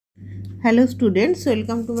Hello students,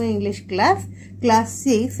 welcome to my English class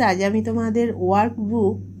 6। आज আমি তোমাদের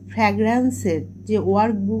ওয়ার্কবুক ফ্র্যাগ্রান্সের যে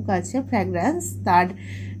ওয়ার্কবুক আছে ফ্র্যাগ্রান্স তার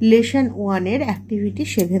লেসন 1 এর অ্যাক্টিভিটি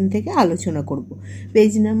 7 থেকে আলোচনা করব।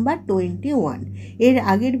 Page number 21। এর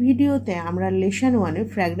আগের ভিডিওতে আমরা লেসন 1 এর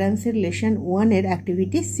ফ্র্যাগ্রান্সের লেসন 1 এর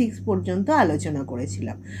অ্যাক্টিভিটি 6 পর্যন্ত আলোচনা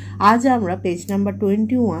করেছিলাম। আজ আমরা পেজ নাম্বার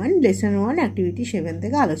 21 লেসন 1 অ্যাক্টিভিটি 7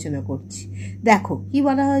 থেকে আলোচনা করছি। দেখো কি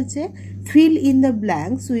বলা হয়েছে, fill in the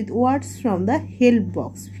blanks with words from the help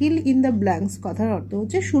box। fill in the blanks কথার অর্থ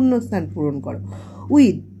হচ্ছে শূন্যস্থান পূরণ করো।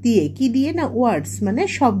 with দিয়ে, কি দিয়ে না, words মানে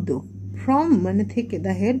শব্দ, from মানে থেকে,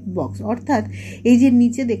 the help box অর্থাৎ এই যে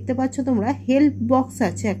নিচে দেখতে পাচ্ছ তোমরা হেল্প বক্স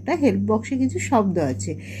আছে, একটা হেল্প বক্সে কিছু শব্দ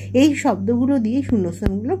আছে, এই শব্দগুলো দিয়ে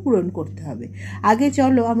শূন্যস্থানগুলো পূরণ করতে হবে। আগে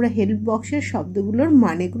চলো আমরা হেল্প বক্সের শব্দগুলোর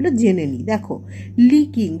মানেগুলো জেনে নিই। দেখো,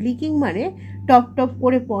 লিকিং মানে টপ টপ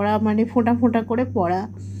করে পড়া, মানে ফোঁটা ফোঁটা করে পড়া।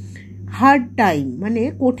 হার্ড টাইম মানে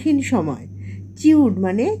কঠিন সময়। চিউড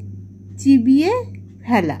মানে চিবিয়ে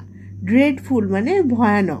ফেলা। ড্রেডফুল মানে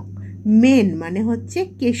ভয়ানক। মেন মানে হচ্ছে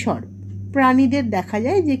কেশর। প্রাণীদের দেখা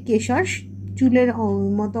যায় যে কেশর, চুলের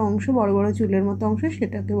মতো অংশ, বড় বড় চুলের মতো অংশ,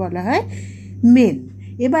 সেটাকে বলা হয় মেন।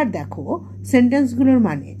 এবার দেখো সেন্টেন্সগুলোর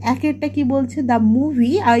মানে, একেরটা কি বলছে, the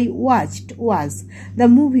movie I watched was. The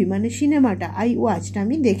movie মানে সিনেমাটা, আই ওয়াচড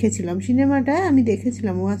আমি দেখেছিলাম, সিনেমাটা আমি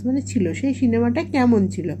দেখেছিলাম, ওয়াজ মানে ছিল, সেই সিনেমাটা কেমন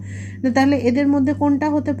ছিল না, তাহলে এদের মধ্যে কোনটা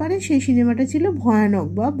হতে পারে, সেই সিনেমাটা ছিল ভয়ানক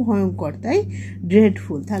বা ভয়ঙ্কর, তাই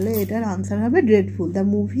ড্রেডফুল, তাহলে এটার আনসার হবে dreadful. The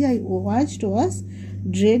movie I watched was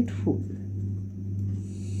dreadful.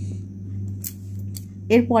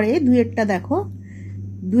 এরপরে দুয়েরটা দেখো,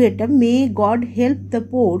 দুয়েরটা may God help the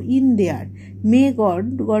poor in their. May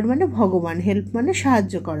God মানে ভগবান, হেল্প মানে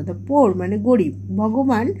সাহায্য করা, দ্য পোর মানে গরিব,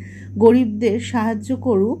 ভগবান গরিবদের সাহায্য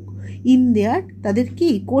করুক, ইন দেয়ার তাদের কি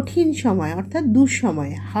কঠিন সময় অর্থাৎ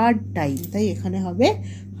দুঃসময়, হার্ড টাইম, তাই এখানে হবে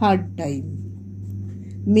hard time.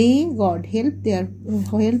 May God help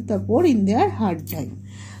the poor in their hard time.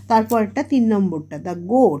 তারপরটা 3 নম্বরটা, the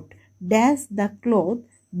goat dash the cloth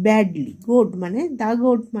badly. Goat মানে, দা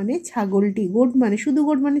গোট মানে ছাগলটি, গোট মানে শুধু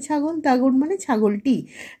গোট মানে ছাগল, দা গোট মানে ছাগলটি,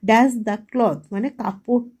 ড্যাশ দ্য ক্লথ মানে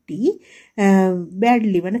কাপড়টি,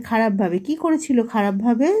 ব্যাডলি মানে খারাপভাবে, কি করেছিল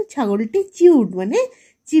খারাপভাবে, ছাগলটি চিউড মানে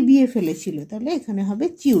চিবিয়ে ফেলেছিল, তাহলে এখানে হবে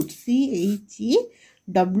চিউড, CHEWED।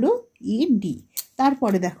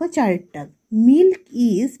 তারপরে দেখো চারেরটা, milk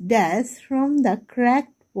is dash from the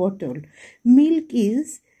cracked বোতল। মিল্ক ইজ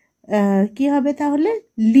কি হবে তাহলে,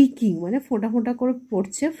 লিকিং মানে ফোঁটা ফোঁটা করে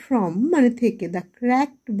পড়ছে, ফ্রম মানে থেকে, দ্য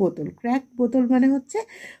ক্র্যাকড বোতল, ক্র্যাকড বোতল মানে হচ্ছে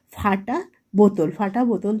ফাটা বোতল, ফাটা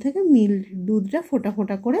বোতল থেকে মিল্ক দুধটা ফোঁটা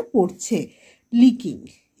ফোঁটা করে পড়ছে, লিকিং,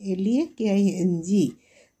 LAKING।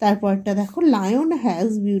 তারপরটা দেখো, lion has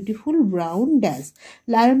beautiful brown dash.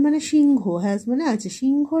 Lion মানে সিংহ, হ্যাজ মানে আছে,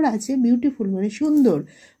 সিংহর আছে, বিউটিফুল মানে সুন্দর,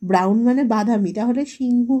 ব্রাউন মানে বাদামি, তাহলে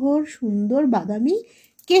সিংহর সুন্দর বাদামি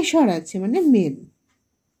কেশর আছে মানে মেন,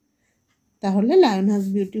 তাহলে lion has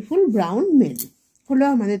beautiful brown main হলো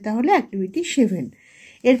আমাদের তাহলে অ্যাক্টিভিটি 7।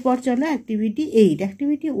 এরপর চলো অ্যাক্টিভিটি 8।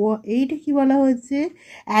 অ্যাক্টিভিটি 8 কি বলা হয়েছে,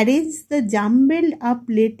 arrange the জাম্বেলড up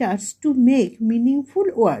letters to make meaningful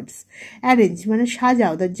words. Arrange মানে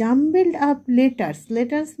সাজাও, দ্য জাম্বেলড আপ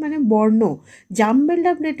লেটার্স মানে বর্ণ, জাম্বেলড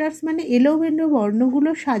আপ লেটার্স মানে এলোমেলো বর্ণগুলো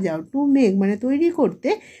সাজাও, টু মেক মানে তৈরি করতে,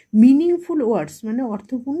 মিনিংফুল ওয়ার্ডস মানে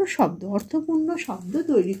অর্থপূর্ণ শব্দ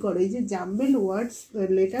তৈরি করো। এই যে জাম্বেল ওয়ার্ডস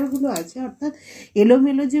লেটারগুলো আছে অর্থাৎ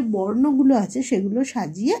এলোমেলো যে বর্ণগুলো আছে সেগুলো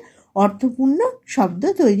সাজিয়ে অর্থপূর্ণ শব্দ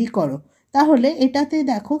তৈরি করো। তাহলে এটাতে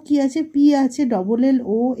দেখো কি আছে, পি আছে,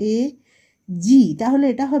 LLOAG, তাহলে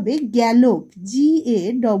এটা হবে গ্যালোপ,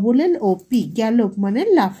 GALLOP, গ্যালোপ মানে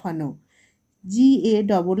লাফানো,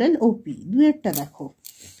 GALLOP। দুয়েরটা দেখো,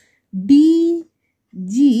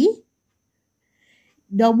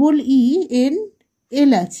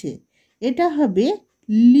 DGEENL আছে, এটা হবে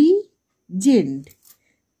লিজেন্ড,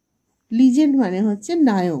 লিজেন্ড মানে হচ্ছে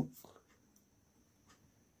নায়ক।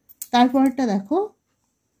 তারপরটা দেখো,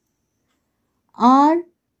 RYVEBAR,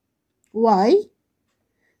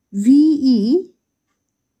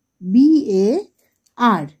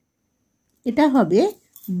 এটা হবে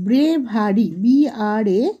ব্রেভারি,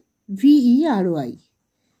 BRAVERY,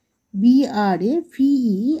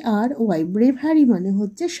 ব্রেভারি মানে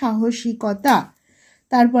হচ্ছে সাহসিকতা।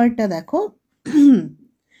 তারপরটা দেখো,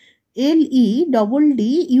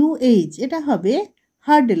 LEDDUH, এটা হবে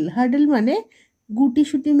হার্ডেল, হার্ডেল মানে গুটি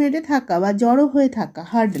সুটি মেরে থাকা বা জড়ো হয়ে থাকা,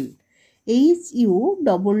 হার্ডেল,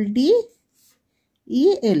 HUDDEL।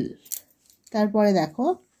 তারপরে দেখো,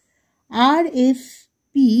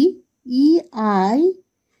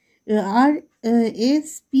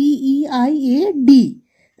 RSPEIAD,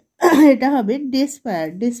 এটা হবে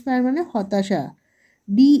ডেসপায়ার মানে হতাশা,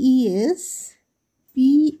 DESPAIR,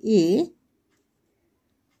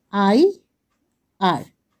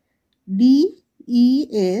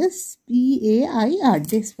 DESPAIR,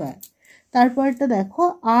 ডেসপায়ার। তারপরটা দেখো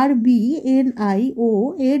RBNIOAW,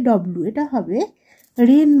 এটা হবে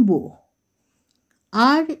রেনবো।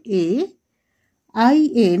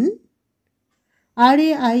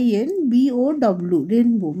 RAINBOW,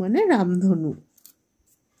 রেনবো মানে রামধনু।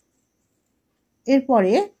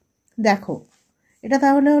 এরপরে দেখো এটা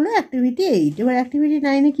তাহলে হলো অ্যাক্টিভিটি 8। এবার অ্যাক্টিভিটি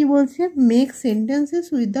 9-এ কি বলছে? Make sentences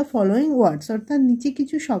with the following words, অর্থাৎ নিচে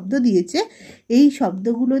কিছু শব্দ দিয়েছে, এই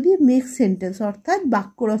শব্দগুলো দিয়ে মেক সেন্টেন্স অর্থাৎ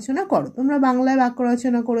বাক্য রচনা করো। তোমরা বাংলায় বাক্য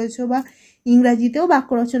রচনা করেছো বা ইংরাজিতেও বাক্য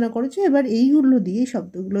রচনা করেছো, এবার এইগুলো দিয়ে, এই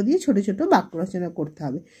শব্দগুলো দিয়ে ছোট ছোট বাক্য রচনা করতে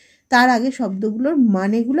হবে। তার আগে শব্দগুলোর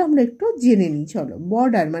মানেগুলো আমরা একটু জেনে নিই, চলো।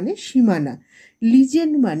 বর্ডার মানে সীমানা,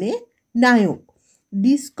 লিজেন্ড মানে নায়ক,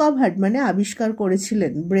 ডিসকভার্ড মানে আবিষ্কার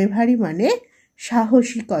করেছিলেন, ব্রেভারি মানে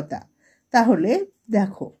সাহসিকতা। তাহলে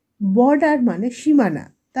দেখো বর্ডার মানে সীমানা,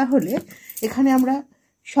 তাহলে এখানে আমরা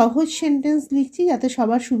সহজ সেন্টেন্স লিখছি যাতে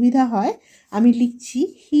সবার সুবিধা হয়। আমি লিখছি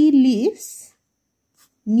he lives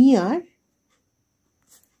near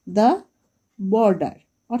the border,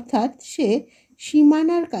 অর্থাৎ সে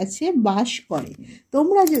সীমানার কাছে বাস করে।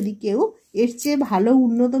 তোমরা যদি কেউ এর চেয়ে ভালো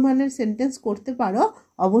উন্নত মানের সেন্টেন্স করতে পারো,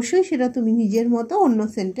 অবশ্যই সেটা তুমি নিজের মতো অন্য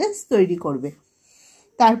সেন্টেন্স তৈরি করবে।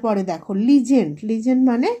 তারপরে দেখো লিজেন্ড, লিজেন্ড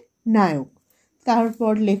মানে নায়ক।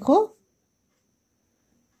 তারপর লেখো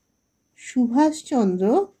সুভাষচন্দ্র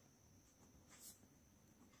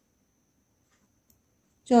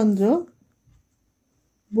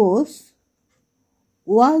বোস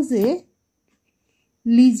ওয়াজ এ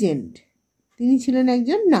লিজেন্ড, তিনি ছিলেন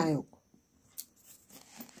একজন নায়ক।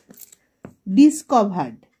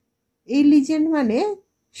 ডিসকভার্ড, এই লিজেন্ড মানে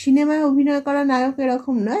সিনেমায় অভিনয় করা নায়ক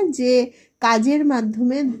এরকম নয়, যে কাজের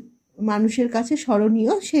মাধ্যমে মানুষের কাছে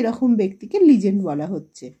স্মরণীয়, সেরকম ব্যক্তিকে লিজেন্ড বলা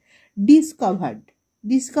হচ্ছে।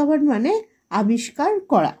 ডিসকভার্ড মানে আবিষ্কার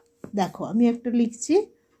করা। দেখো আমি একটা লিখছি,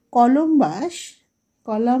 কলম্বাস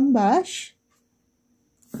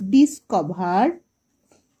ডিসকভার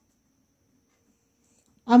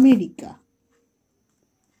আমেরিকা,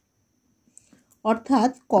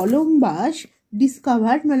 অর্থাৎ কলম্বাস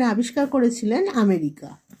ডিসকভার্ড মানে আবিষ্কার করেছিলেন আমেরিকা।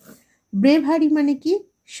 ব্রেভারি মানে কি?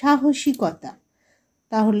 সাহসিকতা।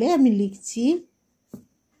 তাহলে আমি লিখছি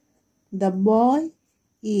the boy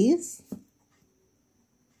is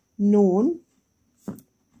known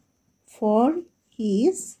for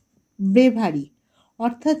his bravery,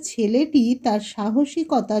 অর্থাৎ ছেলেটি তার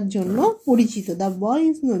সাহসিকতার জন্য পরিচিত। দ্য বয়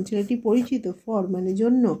ইজ নোন, ছেলেটি পরিচিত, ফর মানে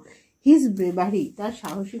জন্য, হিজ ব্রেভারি তার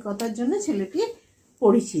সাহসিকতার জন্য ছেলেটি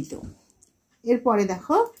পরিচিত। এরপরে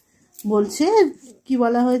দেখো বলছে কি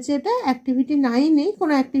বলা হয়েছে, এটা অ্যাক্টিভিটি 9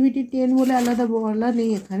 কোনো অ্যাক্টিভিটি 10 বলে আলাদা বলা নেই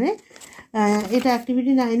এখানে, এটা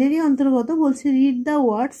অ্যাক্টিভিটি 9-এরই অন্তর্গত। বলছে read the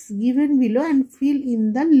words given below and fill in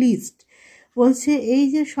the list, বলছে এই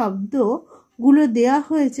যে শব্দগুলো দেয়া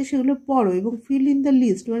হয়েছে সেগুলো পড়ো এবং ফিল ইন দ্য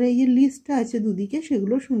লিস্ট মানে এই যে লিস্টটা আছে দুদিকে,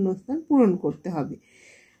 সেগুলো শূন্যস্থান পূরণ করতে হবে।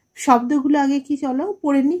 শব্দগুলো আগে কি চলো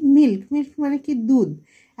পড়ে নি। মিল্ক, মিল্ক মানে কি? দুধ।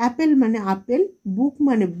 অ্যাপেল মানে আপেল, বুক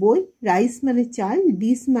মানে বই, রাইস মানে চাল,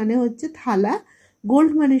 ডিশ মানে হচ্ছে থালা,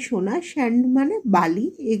 গোল্ড মানে সোনা, স্যান্ড মানে বালি,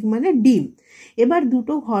 এগ মানে ডিম। এবার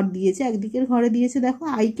দুটো ঘর দিয়েছে, একদিকের ঘরে দিয়েছে দেখো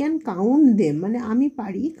আই ক্যান কাউন্ট দেম মানে আমি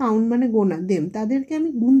পারি, কাউন্ট মানে গোনা, দেম তাদেরকে আমি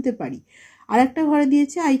গুনতে পারি। আর একটা ঘরে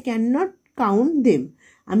দিয়েছে I can not count them,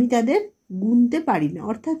 আমি তাদের গুনতে পারি না।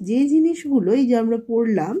 অর্থাৎ যে জিনিসগুলো এই যে আমরা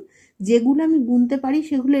পড়লাম, যেগুলো আমি গুনতে পারি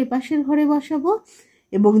সেগুলো এপাশের ঘরে বসাবো,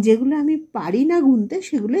 এবং যেগুলো আমি পারি না গুনতে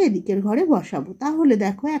সেগুলো এদিকের ঘরে বসাবো। তাহলে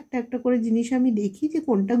দেখো একটা একটা করে জিনিস আমি দেখি যে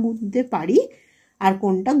কোনটা গুনতে পারি আর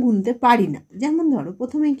কোনটা গুনতে পারি না। যেমন ধরো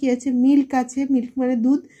প্রথমে কি আছে? মিল্ক আছে, মিল্ক মানে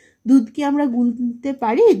দুধ, দুধ কি আমরা গুনতে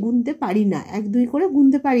পারি? গুনতে পারি না, 1 2 করে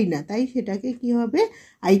গুনতে পারি না, তাই সেটাকে কি হবে?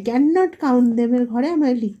 আই ক্যান নট কাউন্ট দেমের ঘরে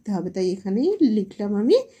আমায় লিখতে হবে, তাই এখানেই লিখলাম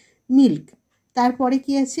আমি মিল্ক। তারপরে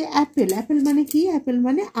কি আছে? অ্যাপেল, অ্যাপেল মানে কি? অ্যাপেল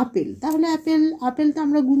মানে আপেল, তাহলে আপেল তো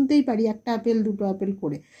আমরা গুনতেই পারি, একটা আপেল দুটো আপেল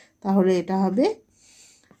করে, তাহলে এটা হবে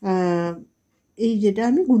এই যেটা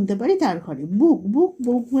আমি গুনতে পারি তার ঘরে।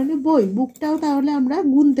 বুক মানে বই, বুকটাও তাহলে আমরা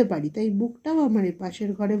গুনতে পারি, তাই বুকটাও আমার পাশের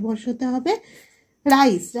ঘরে বসাতে হবে।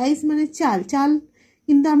 রাইস মানে চাল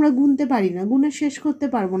কিন্তু আমরা গুনতে পারি না, গুনে শেষ করতে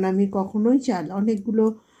পারবো না আমি কখনোই চাল, অনেকগুলো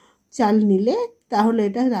চাল নিলে তাহলে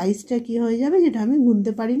এটা রাইসটা কি হয়ে যাবে? যেটা আমি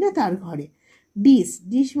গুনতে পারি না তার ঘরে।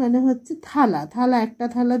 ডিশ মানে হচ্ছে থালা, একটা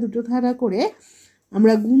থালা দুটো থালা করে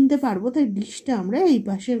আমরা গুনতে পারবো, তাই ডিশটা আমরা এই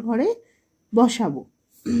পাশের ঘরে বসাবো।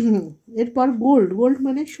 এরপর গোল্ড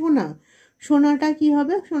মানে সোনাটা কি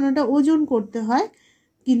হবে? সোনাটা ওজন করতে হয়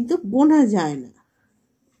কিন্তু গোনা যায় না।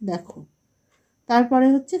 দেখো তারপরে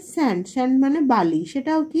হচ্ছে স্যান্ড, স্যান্ড মানে বালি,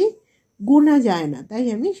 সেটাও কি গোনা যায় না, তাই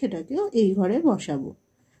আমি সেটাকেও এই ঘরে বসাবো।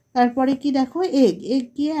 তারপরে কি দেখো এগ, এগ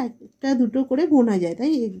কি একটা দুটো করে গোনা যায়,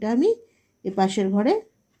 তাই এগটা আমি এ পাশের ঘরে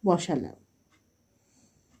বসালাম।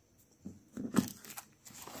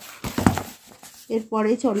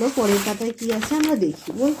 এরপরে চলো পরের পাতায় কি আছে আমরা দেখি।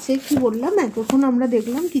 বলছে কি বললাম, এতক্ষণ আমরা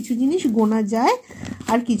দেখলাম কিছু জিনিস গোনা যায়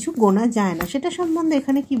আর কিছু গোনা যায় না, সেটা সম্বন্ধে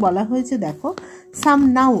এখানে কি বলা হয়েছে দেখো। সাম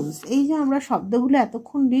নাউন্স, এই যে আমরা শব্দগুলো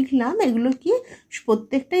এতক্ষণ লিখলাম এগুলো কি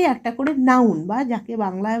প্রত্যেকটাই একটা করে নাউন, বা যাকে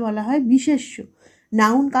বাংলায় বলা হয় বিশেষ্য।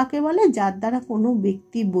 নাউন কাকে বলে? যার দ্বারা কোনো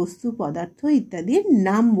ব্যক্তি, বস্তু, পদার্থ ইত্যাদির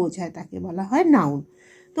নাম বোঝায় তাকে বলা হয় নাউন।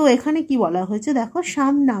 তো এখানে কি বলা হয়েছে দেখো,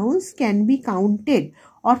 সাম নাউন্স ক্যান বি কাউন্টেড,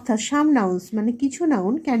 অর্থাৎ সাম নাউন্স মানে কিছু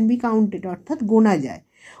নাউন ক্যান বি কাউন্টেড অর্থাৎ গোনা যায়।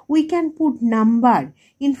 We can put number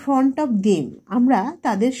in front of them, আমরা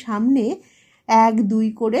তাদের সামনে 1 2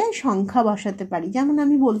 করে সংখ্যা বসাতে পারি। যেমন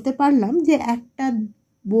আমি বলতে পারলাম যে একটা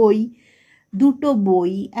বই, দুটো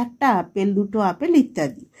বই, একটা আপেল, দুটো আপেল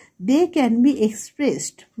ইত্যাদি। দে ক্যান বি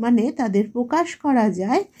এক্সপ্রেসড মানে তাদের প্রকাশ করা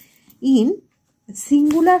যায় in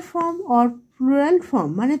singular form or plural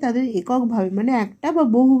form মানে তাদের এককভাবে মানে একটা বা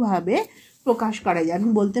বহুভাবে প্রকাশ করা যায়। আমি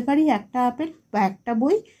বলতে পারি একটা আপেল বা একটা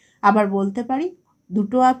বই, আবার বলতে পারি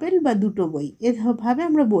দুটো আপেল বা দুটো বই, এভাবে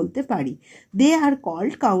আমরা বলতে পারি। দে আর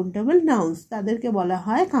কল্ড কাউন্টেবল নাউন্স, তাদেরকে বলা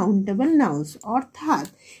হয় কাউন্টেবল নাউন্স। অর্থাৎ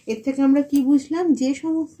এর থেকে আমরা কি বুঝলাম, যে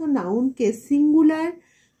সমস্ত নাউনকে সিঙ্গুলার,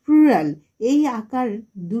 প্লুরাল এই আকার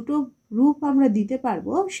দুটো রূপ আমরা দিতে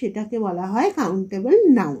পারবো সেটাকে বলা হয় কাউন্টেবল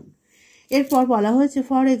নাউন। এরপর বলা হয়েছে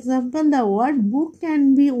for example the word book can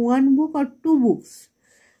be 1 book or 2 books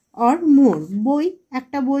or more, বই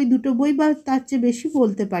একটা বই, দুটো বই বা তার চেয়ে বেশি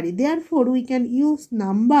বলতে পারি। Therefore we can use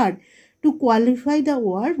number to qualify the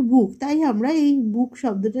word বুক, তাই আমরা এই বুক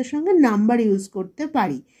শব্দটার সঙ্গে নাম্বার ইউজ করতে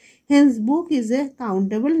পারি। Haynes book is a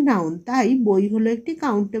countable noun, তাই বই হলো একটি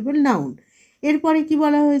কাউন্টেবল নাউন। এরপরে কি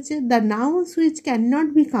বলা হয়েছে, the nouns which can not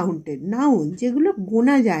be counted, noun যেগুলো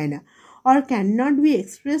গোনা যায় না, or can not be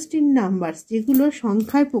expressed in numbers যেগুলো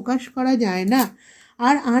সংখ্যায় প্রকাশ করা যায় না,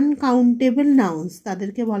 আর আনকাউন্টেবল নাউন্স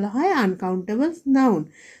তাদেরকে বলা হয় uncountable noun.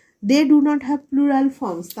 They do not have plural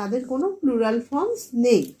forms, তাদের কোনো প্লুরাল ফর্মস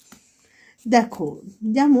নেই। দেখো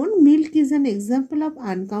যেমন milk is an example of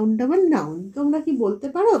uncountable noun, তোমরা কি বলতে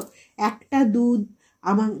পারো একটা দুধ,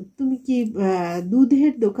 তুমি কি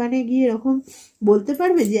দুধের দোকানে গিয়ে এরকম বলতে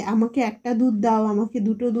পারবে যে আমাকে একটা দুধ দাও, আমাকে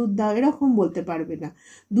দুটো দুধ দাও, এরকম বলতে পারবে না।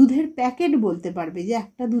 দুধের প্যাকেট বলতে পারবে যে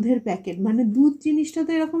একটা দুধের প্যাকেট, মানে দুধ জিনিসটা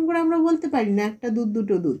তো এরকম করে আমরা বলতে পারি না একটা দুধ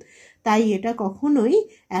দুটো দুধ, তাই এটা কখনোই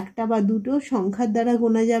একটা বা দুটো সংখ্যার দ্বারা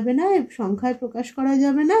গোনা যাবে না, সংখ্যায় প্রকাশ করা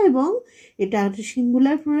যাবে না, এবং এটা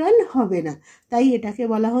সিঙ্গুলার প্লুরাল হবে না, তাই এটাকে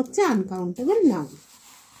বলা হচ্ছে আনকাউন্টেবল নাউন।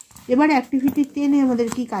 এবার অ্যাক্টিভিটি 10-এ আমাদের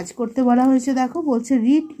কি কাজ করতে বলা হয়েছে দেখো। বলছে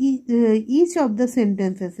read each of the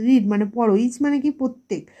sentences, read মানে পড়ো, ইচ মানে কি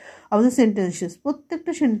প্রত্যেক, অফ দ্য সেন্টেন্সেস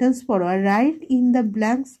প্রত্যেকটা সেন্টেন্স পড়ো, আর right in the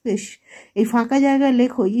blank space এই ফাঁকা জায়গায়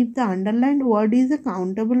লেখো if the underlined word is a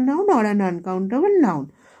countable noun or an uncountable noun.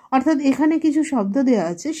 অর্থাৎ এখানে কিছু শব্দ দেওয়া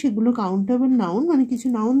আছে সেগুলো কাউন্টেবল নাউন, মানে কিছু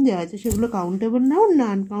নাউন দেওয়া আছে সেগুলো কাউন্টেবল নাউন না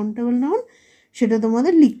আনকাউন্টেবল নাউন সেটা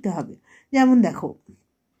তোমাদের লিখতে হবে। যেমন দেখো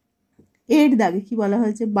এর দাগে কি বলা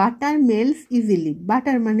হয়েছে, বাটার মেলস ইজিলি,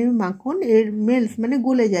 বাটার মানে মাখন, এর মেলস মানে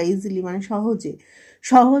গলে যায়, ইজিলি মানে সহজে,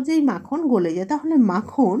 সহজেই মাখন গলে যায়। তাহলে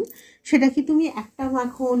মাখন সেটা কি তুমি একটা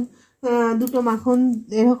মাখন, দুটো মাখন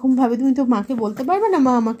এরকমভাবে তুমি তো মাকে বলতে পারবে না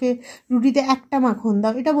মা আমাকে রুটিতে একটা মাখন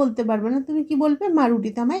দাও, এটা বলতে পারবে না। তুমি কি বলবে, মা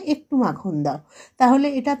রুটিতে আমায় একটু মাখন দাও। তাহলে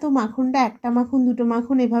এটা তো মাখনটা একটা মাখন দুটো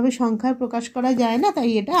মাখন এভাবে সংখ্যায় প্রকাশ করা যায় না, তাই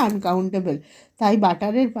এটা আনকাউন্টেবল। তাই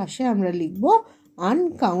বাটারের পাশে আমরা লিখব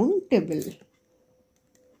আনকাউন্টেবল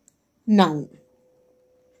নাউন।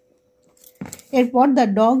 এরপর দ্য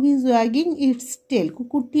ডগ ইজ ওয়াগিং ইটস টেল,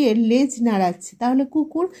 কুকুরটি এর লেজ নাড়াচ্ছে। তাহলে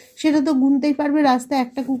কুকুর সেটা তো গুনতেই পারবে, রাস্তায়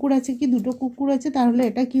একটা কুকুর আছে কি দুটো কুকুর আছে, তাহলে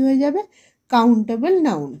এটা কি হয়ে যাবে countable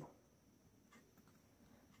noun,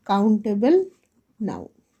 countable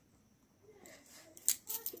noun.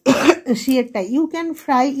 শিয়ারটা you can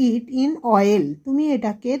fry it in oil, তুমি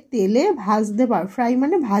এটাকে তেলে ভাজতে পারো, ফ্রাই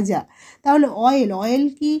মানে ভাজা। তাহলে অয়েল, অয়েল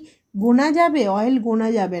কি গোনা যাবে? অয়েল গোনা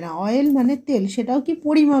যাবে না, অয়েল মানে তেল, সেটাও কি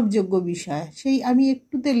পরিমাপযোগ্য বিষয়, সেই আমি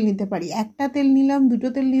একটু তেল নিতে পারি, একটা তেল নিলাম দুটো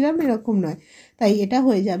তেল নিলাম এরকম নয়, তাই এটা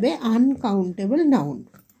হয়ে যাবে আনকাউন্টেবল নাউন।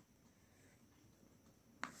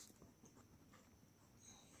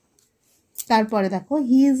 তারপরে দেখো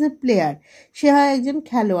হি ইজ এ প্লেয়ার, সে হয় একজন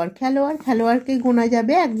খেলোয়াড়, খেলোয়াড় খেলোয়াড়কে গোনা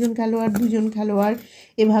যাবে, একজন খেলোয়াড় দুজন খেলোয়াড়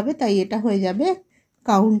এভাবে, তাই এটা হয়ে যাবে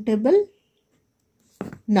countable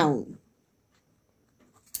noun.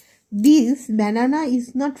 This banana is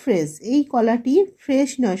not fresh, এই কলাটি ফ্রেশ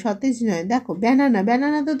নয়, সতেজ নয়। দেখো ব্যানানা,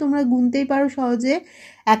 ব্যানানা তো তোমরা গুনতেই পারো সহজে,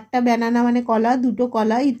 একটা ব্যানানা মানে কলা, দুটো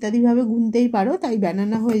কলা ইত্যাদিভাবে গুনতেই পারো, তাই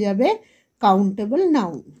ব্যানানা হয়ে যাবে কাউন্টেবল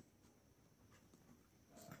নাউন।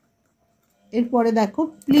 এরপরে দেখো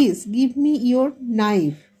please give me your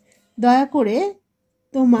knife, দয়া করে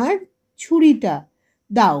তোমার ছুরিটা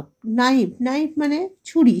দাও। নাইফ, নাইফ মানে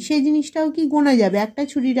ছুরি, সেই জিনিসটাও কি গোনা যাবে? একটা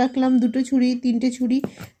ছুরি রাখলাম, দুটো ছুরি, তিনটে ছুরি,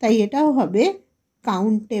 তাই এটাও হবে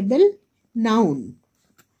countable noun.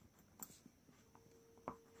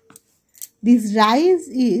 This rice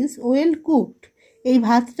is well cooked, এই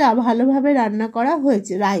ভাতটা ভালোভাবে রান্না করা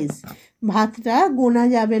হয়েছে। রাইস, ভাতটা গোনা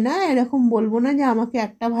যাবে না, এরকম বলবো না যে আমাকে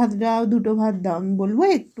একটা ভাত দাও, দুটো ভাত দাও, আমি বলবো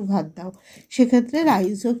একটু ভাত দাও। সেক্ষেত্রে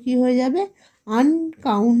রাইসও কি হয়ে যাবে?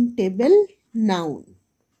 Uncountable noun.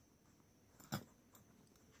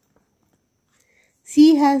 She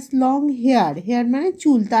has long hair, hair মানে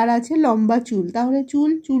চুল, তার আছে লম্বা চুল। তাহলে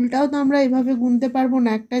চুল, চুলটাও তো আমরা এভাবে গুনতে পারবো না,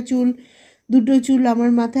 একটা চুল, দুটো চুল,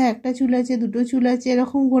 আমার মাথায় একটা চুল আছে, দুটো চুল আছে,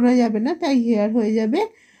 এরকম গোনা যাবে না, তাই হেয়ার হয়ে যাবে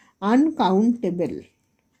আনকাউন্টেবল।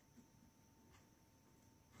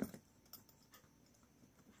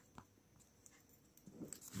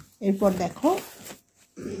 এরপর দেখো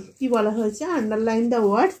কি বলা হয়েছে, underline the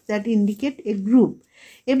words that indicate A group.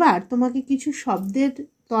 এবার তোমাকে কিছু শব্দের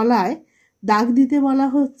তলায় দাগ দিতে বলা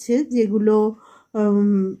হচ্ছে, যেগুলো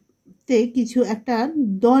তে কিছু একটা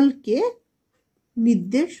দলকে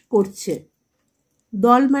নির্দেশ করছে।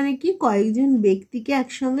 দল মানে কি? কয়েকজন ব্যক্তিকে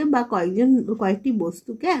একসঙ্গে বা কয়েকটি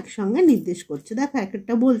বস্তুকে একসঙ্গে নির্দেশ করছে। দেখো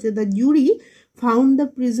একটা বলছে the jury found the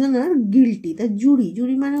prisoner guilty. The jury,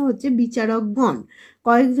 জুরি মানে হচ্ছে বিচারকগণ,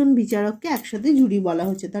 কয়েকজন বিচারককে একসাথে জুরি বলা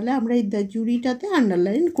হচ্ছে, তাহলে আমরা এই দ্য জুরিটাতে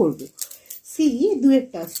আন্ডারলাইন করব। C,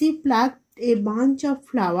 দুয়েরটা, C pluck a bunch of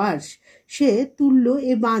flowers, সে তুললো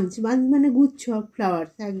এ বাঞ্চ, বাঞ্চ মানে গুচ্ছ, অফ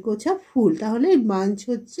ফ্লাওয়ার্স এক গোছা ফুল, তাহলে এই বাঞ্চ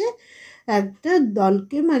হচ্ছে একটা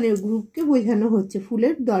দলকে মানে গ্রুপকে বোঝানো হচ্ছে,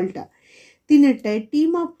 ফুলের দলটা। তিনেরটায়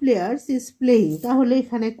team of players is playing, তাহলে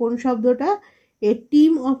এখানে কোন শব্দটা? এ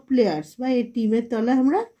টিম অফ প্লেয়ার্স বা এ টিমের তলায়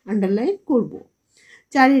আমরা আন্ডারলাইন করব।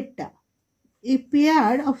 চারেরটা a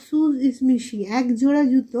pair of shoes is missing, এক জোড়া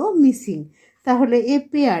জুতো মিসিং, তাহলে এ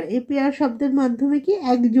পেয়ার, এ পেয়ার শব্দের মাধ্যমে কি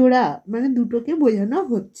এক জোড়া মানে দুটোকে বোঝানো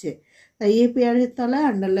হচ্ছে, তাই এ পেয়ারের তলায়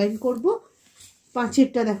আন্ডারলাইন করব।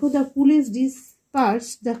 পাঁচেরটা দেখো the police disperse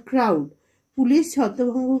the crowd, police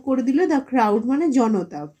ছত্রভঙ্গ করে দিল দ্য ক্রাউড মানে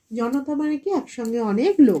জনতা, জনতা মানে কি? একসঙ্গে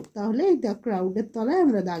অনেক লোক, তাহলে দ্য ক্রাউডের তলায়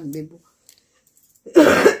আমরা দাগ দেব।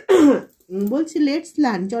 বলছি লেটস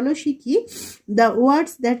লার্ন, চলো শিখি, the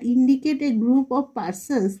words that indicate A group of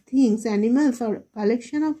persons, things, animals or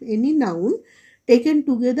collection of any noun taken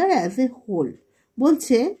together as a whole.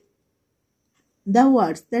 বলছে দ্য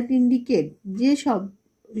ওয়ার্ডস দ্যাট ইন্ডিকেট, যে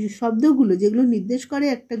শব্দগুলো যেগুলো নির্দেশ করে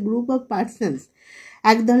একটা গ্রুপ অফ পার্সনস,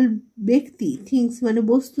 একদল ব্যক্তি, থিংস মানে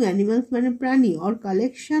বস্তু, অ্যানিমালস মানে প্রাণী, or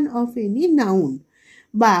collection of any noun,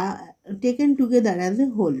 বা taken together as a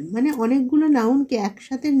whole মানে অনেকগুলো নাউনকে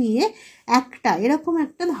একসাথে নিয়ে একটা এরকম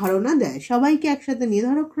একটা ধারণা দেয়, সবাইকে একসাথে নিয়ে।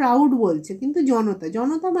 ধরো ক্রাউড বলছে, কিন্তু জনতা,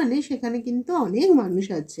 জনতা মানে সেখানে কিন্তু অনেক মানুষ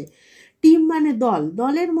আছে। টিম মানে দল,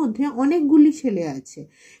 দলের মধ্যে অনেকগুলি ছেলে আছে,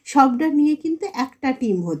 সবটা নিয়ে কিন্তু একটা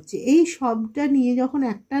টিম হচ্ছে। এই সবটা নিয়ে যখন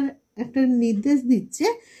একটা নির্দেশ দিচ্ছে,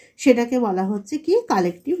 সেটাকে বলা হচ্ছে কি?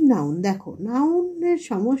 Collective noun. দেখো নাউনের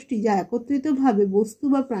সমষ্টি যা একত্রিতভাবে বস্তু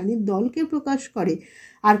বা প্রাণীর দলকে প্রকাশ করে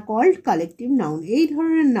আর কল্ড কালেকটিভ নাউন। এই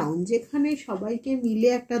ধরনের নাউন যেখানে সবাইকে মিলে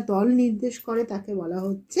একটা দল নির্দেশ করে তাকে বলা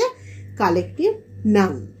হচ্ছে কালেকটিভ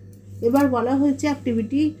নাউন। এবার বলা হয়েছে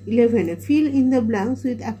activity 11-এ fill in the blanks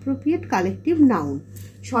with appropriate collective noun,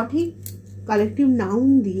 সঠিক কালেকটিভ নাউন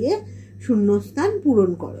দিয়ে শূন্যস্থান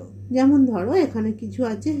পূরণ করো। যেমন ধরো এখানে কিছু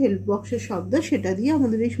আছে হেল্প বক্সের শব্দ, সেটা দিয়ে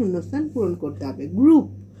আমাদের এই শূন্যস্থান পূরণ করতে হবে। গ্রুপ,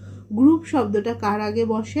 গ্রুপ শব্দটা কার আগে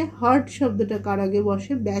বসে? হার্ট শব্দটা কার আগে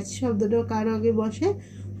বসে? ব্যাচ শব্দটা কার আগে বসে?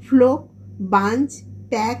 ফ্লোক, বাঞ্চ,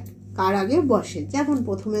 প্যাক কার আগে বসে? যেমন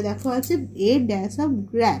প্রথমে দেখো আছে এ ড্যাশ অফ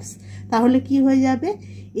গ্রাফস, তাহলে কি হয়ে যাবে?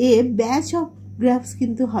 এ ব্যাচ অফ গ্রাফস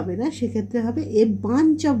কিন্তু হবে না, সেক্ষেত্রে হবে a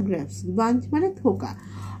bunch of grasp, bunch মানে থোকা,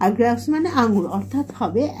 আর গ্রাফস মানে আঙুর, অর্থাৎ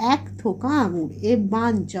হবে এক থোকা আঙুর। এ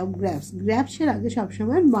বাঞ্চ অফ গ্রাফস, গ্রাফসের আগে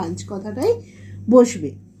সবসময় বাঞ্চ কথাটাই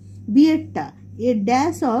বসবে। বিয়েরটা এ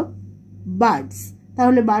ড্যাশ অফ বার্ডস,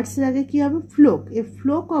 তাহলে বার্ডসের আগে কি হবে? Flock, A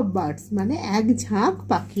flock of birds মানে এক ঝাঁক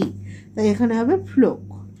পাখি, তাই এখানে হবে ফ্লোক।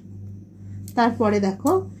 তারপরে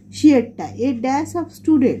দেখো শিয়ারটা এ ড্যাশ অফ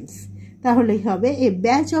স্টুডেন্টস, তাহলে হবে এ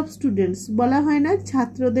ব্যাচ অফ স্টুডেন্টস, বলা হয় না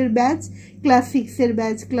ছাত্রদের batch, class 6-এর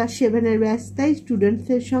batch, class 7-এর batch, তাই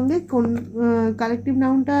স্টুডেন্টসের সঙ্গে কোন কালেকটিভ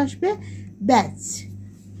নাউনটা আসবে? ব্যাচ।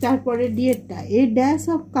 তারপরে ডিয়েরটা a dash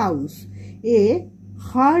of cows, A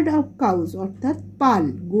hard of cows অর্থাৎ পাল,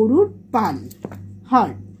 গরুর পাল,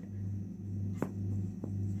 হার্ড।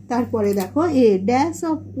 তারপরে দেখো এ ড্যাশ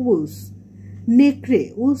অফ উলস, নেকড়ে,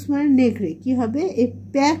 উলস মানে নেকড়ে, কি হবে a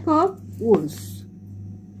pack of owls.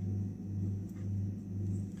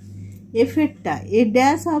 এফেরটা a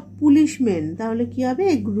dash of policeman, তাহলে কি হবে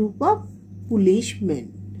এ গ্রুপ অফ পুলিশম্যান।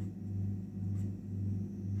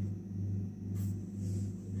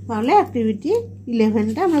 তাহলে অ্যাক্টিভিটি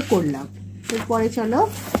 11টা আমরা করলাম। এরপরে চলো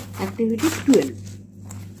অ্যাক্টিভিটি 12।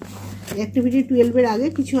 অ্যাক্টিভিটি 12-এর আগে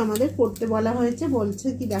কিছু আমাদের পড়তে বলা হয়েছে। বলছে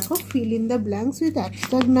কি দেখো, fill in the blanks with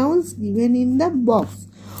abstract nouns given in the box,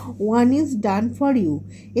 one is done for you.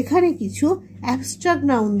 এখানে কিছু অ্যাবস্ট্রাক্ট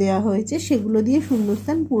নাউন দেওয়া হয়েছে, সেগুলো দিয়ে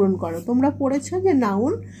শূন্যস্থান পূরণ করো। তোমরা পড়েছো যে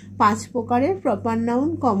নাউন 5 প্রকারের, proper noun,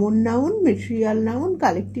 common noun, material noun,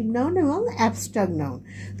 collective noun এবং অ্যাবস্ট্রাক্ট নাউন।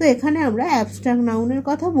 তো এখানে আমরা অ্যাবস্ট্রাক্ট নাউনের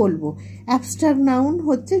কথা বলবো। অ্যাবস্ট্রাক্ট নাউন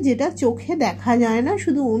হচ্ছে যেটা চোখে দেখা যায় না,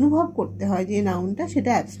 শুধু অনুভব করতে হয় যে নাউনটা,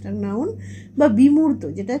 সেটা অ্যাবস্ট্রাক্ট নাউন বা বিমূর্ত,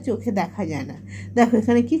 যেটা চোখে দেখা যায় না। দেখো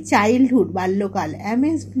এখানে কি চাইল্ডহুড বাল্যকাল,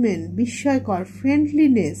 অ্যামেজমেন্ট বিস্ময়কর,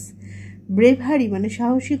 ফ্রেন্ডলিনেস ব্রেভারি মানে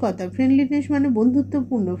সাহসিকতা, ফ্রেন্ডলিনেস মানে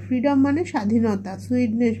বন্ধুত্বপূর্ণ, ফ্রিডম মানে স্বাধীনতা,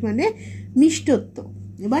 সুইটনেস মানে মিষ্টত্ব।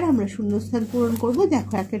 এবার আমরা শূন্যস্থান পূরণ করব।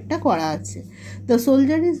 দেখো এক একটা করা আছে। The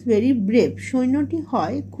soldier is very brave, সৈন্যটি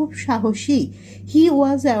হয় খুব সাহসী। হি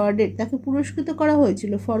ওয়াজ অ্যাওয়ার্ডেড, তাকে পুরস্কৃত করা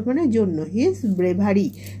হয়েছিল, ফর মানে জন্য, হিজ ব্রেভারি,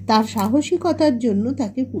 তার সাহসিকতার জন্য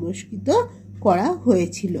তাকে পুরস্কৃত করা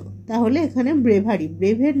হয়েছিল। তাহলে এখানে bravery,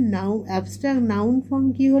 ব্রেভের noun abstract noun form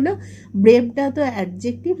কি হলো, ব্রেভটা তো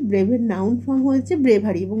অ্যাডজেক্টিভ, ব্রেভের নাউন ফর্ম হয়েছে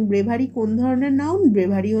ব্রেভারি। এবং ব্রেভারি কোন ধরনের নাউন,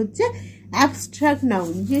 ব্রেভারি হচ্ছে অ্যাবস্ট্রাক্ট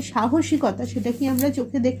নাউন। যে সাহসিকতা, সেটা কি আমরা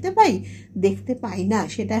চোখে দেখতে পাই? দেখতে পাই না,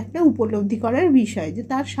 সেটা একটা উপলব্ধি করার বিষয়, যে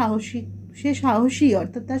তার সে সাহসী,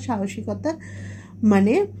 অর্থাৎ তার সাহসিকতা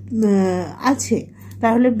মানে আছে।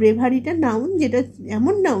 তাহলে ব্রেভারিটা নাউন, যেটা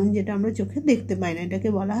এমন নাউন যেটা আমরা চোখে দেখতে পাই না, এটাকে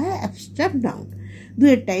বলা হয় abstract noun.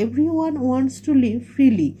 দুয়েরটা everyone wants to leave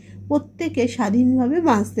freely, প্রত্যেকে স্বাধীনভাবে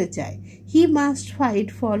বাঁচতে চায়। He must fight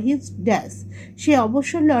for his dash, সে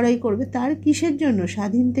অবশ্যই লড়াই করবে তার কিসের জন্য,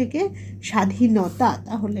 স্বাধীন থেকে স্বাধীনতা।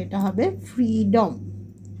 তাহলে এটা হবে ফ্রিডম।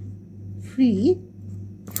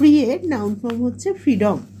 ফ্রি এর নাউন ফর্ম হচ্ছে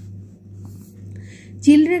freedom.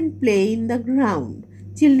 Children play in the ground,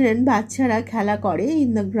 children বাচ্চারা খেলা করে, ইন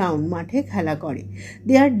দ্য গ্রাউন্ড মাঠে খেলা করে।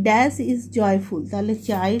 দেয়ার ড্যাশ ইজ জয়ফুল, তাহলে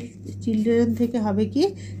চিলড্রেন থেকে হবে কি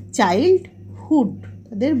চাইল্ডহুড,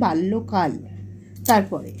 তাদের বাল্যকাল।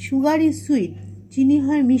 তারপরে সুগার ইজ সুইট, চিনি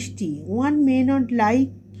হয় মিষ্টি। One may not like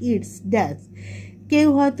it's dash, কেউ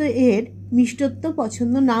হয়তো এর মিষ্টত্ব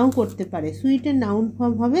পছন্দ নাও করতে পারে। সুইটের নাউন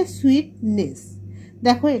ফর্ম হবে সুইটনেস।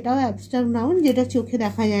 দেখো এটাও অ্যাবস্ট্রাক্ট নাউন, যেটা চোখে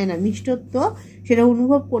দেখা যায় না। মিষ্টত্ব সেটা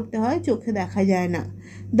অনুভব করতে হয়, চোখে দেখা যায় না।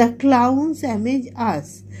 The clowns amaze us,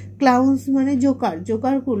 clowns মানে জোকার,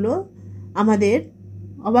 জোকারগুলো আমাদের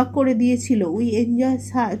অবাক করে দিয়েছিল। উই এনজয়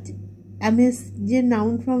সাচ অ্যামেজ, যে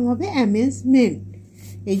নাউন ফর্ম হবে অ্যামেজমেন্ট।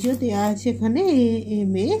 এই যে দেওয়া আছে এখানে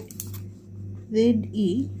AMAZEDEMENT।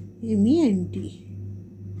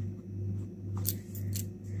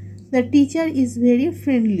 The teacher is very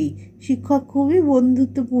friendly, শিক্ষক খুবই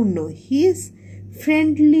বন্ধুত্বপূর্ণ। হিজ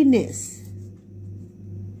ফ্রেন্ডলিনেস,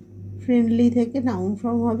 ফ্রেন্ডলি থেকে নাউন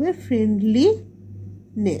ফর্ম হবে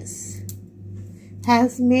friendliness.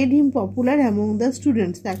 Has made him popular among the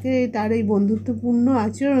students, তাকে তার এই বন্ধুত্বপূর্ণ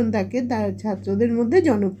আচরণ তাকে তার ছাত্রদের মধ্যে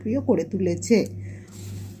জনপ্রিয় করে তুলেছে।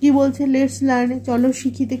 কি বলছে লেটস লার্ন, চলো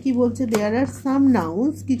শিখিতে কি বলছে, দেয়ার আর সাম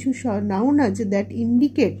নাউন্স, কিছু নাউন আছে that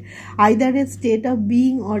indicate either a state of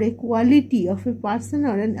being or a quality of a person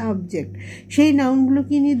or an object. সেই নাউনগুলো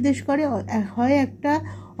কি নির্দেশ করে, হয় একটা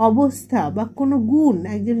অবস্থা বা কোনো গুণ,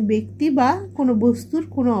 একজন ব্যক্তি বা কোনো বস্তুর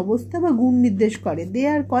কোনো অবস্থা বা গুণ নির্দেশ করে। দে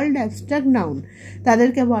আর কল্ড অ্যাবস্ট্রাক্ট নাউন,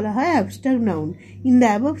 তাদেরকে বলা হয় abstract noun. In the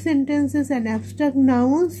above sentences and abstract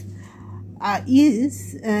nouns is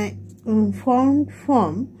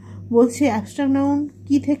form বলছে অ্যাবস্ট্রাক্ট নাউন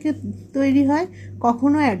কি থেকে তৈরি হয়,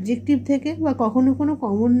 কখনো অ্যাডজেক্টিভ থেকে, বা কখনো কোনো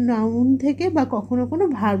কমন নাউন থেকে, বা কখনো কোনো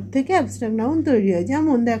ভার্ব থেকে অ্যাবস্ট্রাক্ট নাউন তৈরি হয়।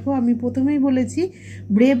 যেমন দেখো আমি প্রথমেই বলেছি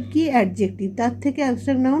ব্রেভ কি অ্যাডজেক্টিভ, তার থেকে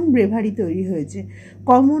অ্যাবস্ট্রাক্ট নাউন ব্রেভারি তৈরি হয়েছে।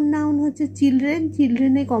 কমন নাউন হচ্ছে চিলড্রেন,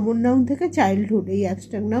 চিলড্রেনের কমন নাউন থেকে চাইল্ডহুড, এই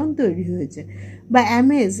অ্যাবস্ট্রাক্ট নাউন তৈরি হয়েছে। বা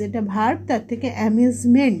অ্যামেজ, এটা ভার্ব, তার থেকে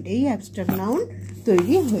অ্যামেজমেন্ট, এই অ্যাবস্ট্রাক্ট নাউন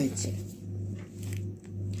তৈরি হয়েছে।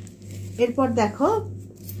 এরপর দেখো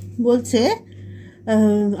বলছে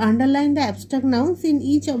underline the abstract nouns in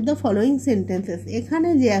each of the following sentences. এখানে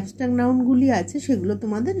যে অ্যাবস্ট্রাক্ট নাউনগুলি আছে সেগুলো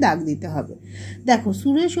তোমাদের দাগ দিতে হবে। দেখো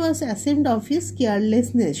সুরেশ ওয়াজ ashamed of his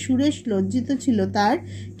carelessness, Suresh লজ্জিত ছিল তার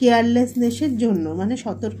কেয়ারলেসনেসের জন্য, মানে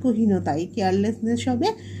সতর্কহীনতা। এই কেয়ারলেসনেস হবে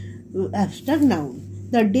abstract noun.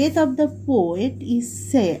 The death of the poet is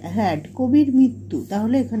sad, কবির মৃত্যু,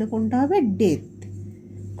 তাহলে এখানে কোনটা হবে? Death.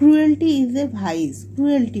 Cruelty is a vice,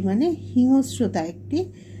 cruelty মানে হিংস্রতা, একটি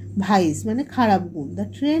ভাইস মানে খারাপ গুণ। The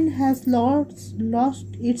train has lost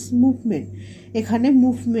it's movement, এখানে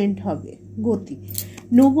মুভমেন্ট হবে, গতি।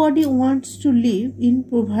 Nobody wants to live in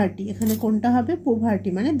poverty, এখানে কোনটা হবে? পভার্টি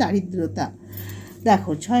মানে দারিদ্রতা।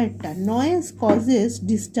 দেখো 6টা, নয়েজ কজেস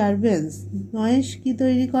ডিস্টারবেন্স, নয়েজ কি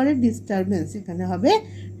তৈরি করে? ডিস্টারবেন্স, এখানে হবে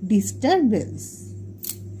ডিস্টারবেন্স।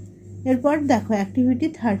 এরপর দেখো activity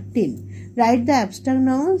 13, write the abstract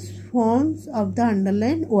nouns forms of the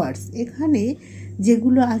underline words. এখানে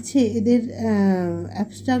যেগুলো আছে এদের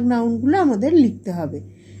অ্যাবস্ট্রাক্ট নাউনগুলো আমাদের লিখতে হবে।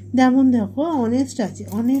 যেমন দেখো অনেস্ট আছে,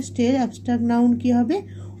 অনেস্টের অ্যাবস্ট্রাক্ট নাউন কি হবে?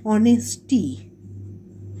 Honesty,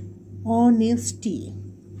 honesty.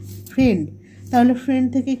 ফ্রেন্ড, তাহলে ফ্রেন্ড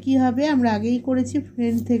থেকে কি হবে? আমরা আগেই করেছি,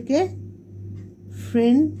 ফ্রেন্ড থেকে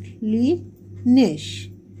ফ্রেন্ডলিনেস।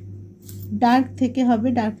 ডার্ক থেকে হবে,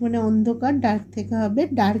 ডার্ক মানে অন্ধকার, ডার্ক থেকে হবে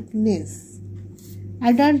ডার্কনেস।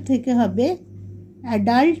 অ্যাডাল্ট থেকে হবে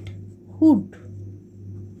অ্যাডাল্টহুড।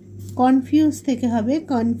 কনফিউজ থেকে হবে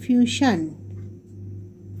কনফিউশন।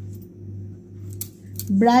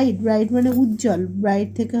 ব্রাইট, ব্রাইট মানে উজ্জ্বল, ব্রাইট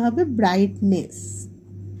থেকে হবে ব্রাইটনেস।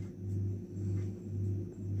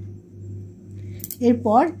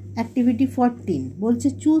 এরপর অ্যাক্টিভিটি 14 বলছে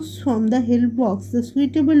choose from the help box the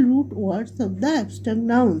suitable root words of the abstract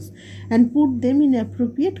nouns and put them in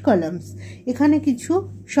appropriate columns. এখানে কিছু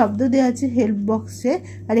শব্দ দেওয়া আছে হেল্প বক্সে,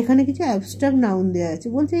 আর এখানে কিছু অ্যাবস্ট্রাক্ট নাউন দেওয়া আছে।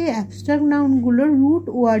 বলছে এই অ্যাবস্ট্রাক্ট নাউনগুলোর রুট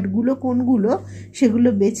ওয়ার্ডগুলো কোনগুলো সেগুলো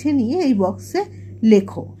বেছে নিয়ে এই বক্সে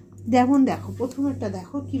লেখো। যেমন দেখো প্রথমেরটা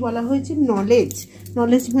দেখো কি বলা হয়েছে? নলেজ,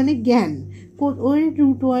 নলেজ মানে জ্ঞান। ওই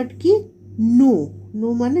রুট ওয়ার্ড কি? নো, নো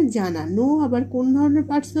মানে জানা। নো আবার কোন ধরনের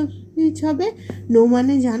পার্টস অফ স্পিচ হবে? নো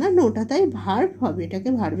মানে জানা, নোটা তাই ভার্ব হবে, এটাকে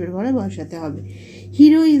ভার্বের ঘরে বসাতে হবে।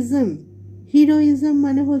 হিরোইজম, হিরোইজম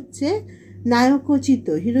মানে হচ্ছে নায়কোচিত।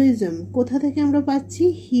 হিরোইজম কোথা থেকে আমরা পাচ্ছি?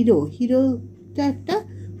 হিরো, হিরোটা একটা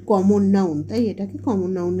কমন নাউন, তাই এটাকে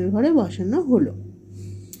কমন নাউনের ঘরে বসানো হলো।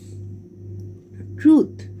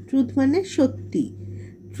 ট্রুথ, ট্রুথ মানে সত্যি।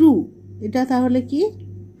 ট্রু, এটা তাহলে কি?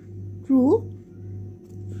 ট্রু,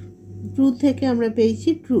 ট্রুথ থেকে আমরা পেয়েছি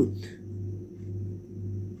ট্রুথ।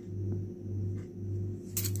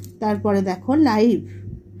 তারপরে দেখো লাইফ,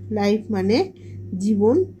 লাইফ মানে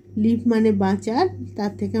জীবন, লিভ মানে বাঁচার,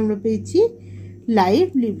 তার থেকে আমরা পেয়েছি লাইফ,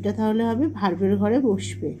 লিভটা তাহলে হবে ভার্বের ঘরে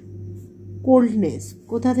বসবে। কোল্ডনেস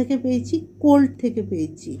কোথা থেকে পেয়েছি? কোল্ড থেকে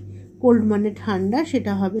পেয়েছি, কোল্ড মানে ঠান্ডা,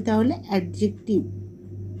 সেটা হবে তাহলে অ্যাডজেক্টিভ।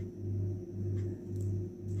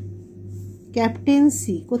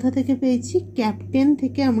 ক্যাপ্টেন্সি কোথা থেকে পেয়েছি? ক্যাপ্টেন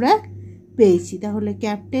থেকে আমরা পেয়েছি, তাহলে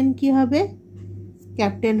ক্যাপ্টেন কি হবে?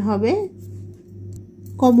 ক্যাপ্টেন হবে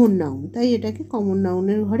কমন নাউন, তাই এটাকে কমন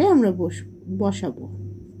নাউনের ঘরে আমরা বসাবো।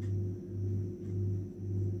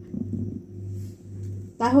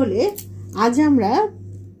 তাহলে আজ আমরা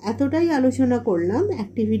এতটাই আলোচনা করলাম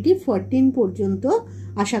অ্যাক্টিভিটি 14 পর্যন্ত।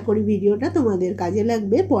 আশা করি ভিডিওটা তোমাদের কাজে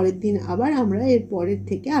লাগবে। পরের দিন আবার আমরা এর পরের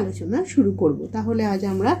থেকে আলোচনা শুরু করব। তাহলে আজ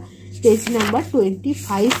আমরা পেজ নাম্বার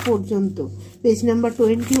 25 পর্যন্ত, পেজ নাম্বার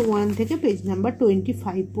 21 থেকে পেজ নাম্বার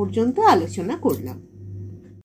 25 পর্যন্ত আলোচনা করলাম।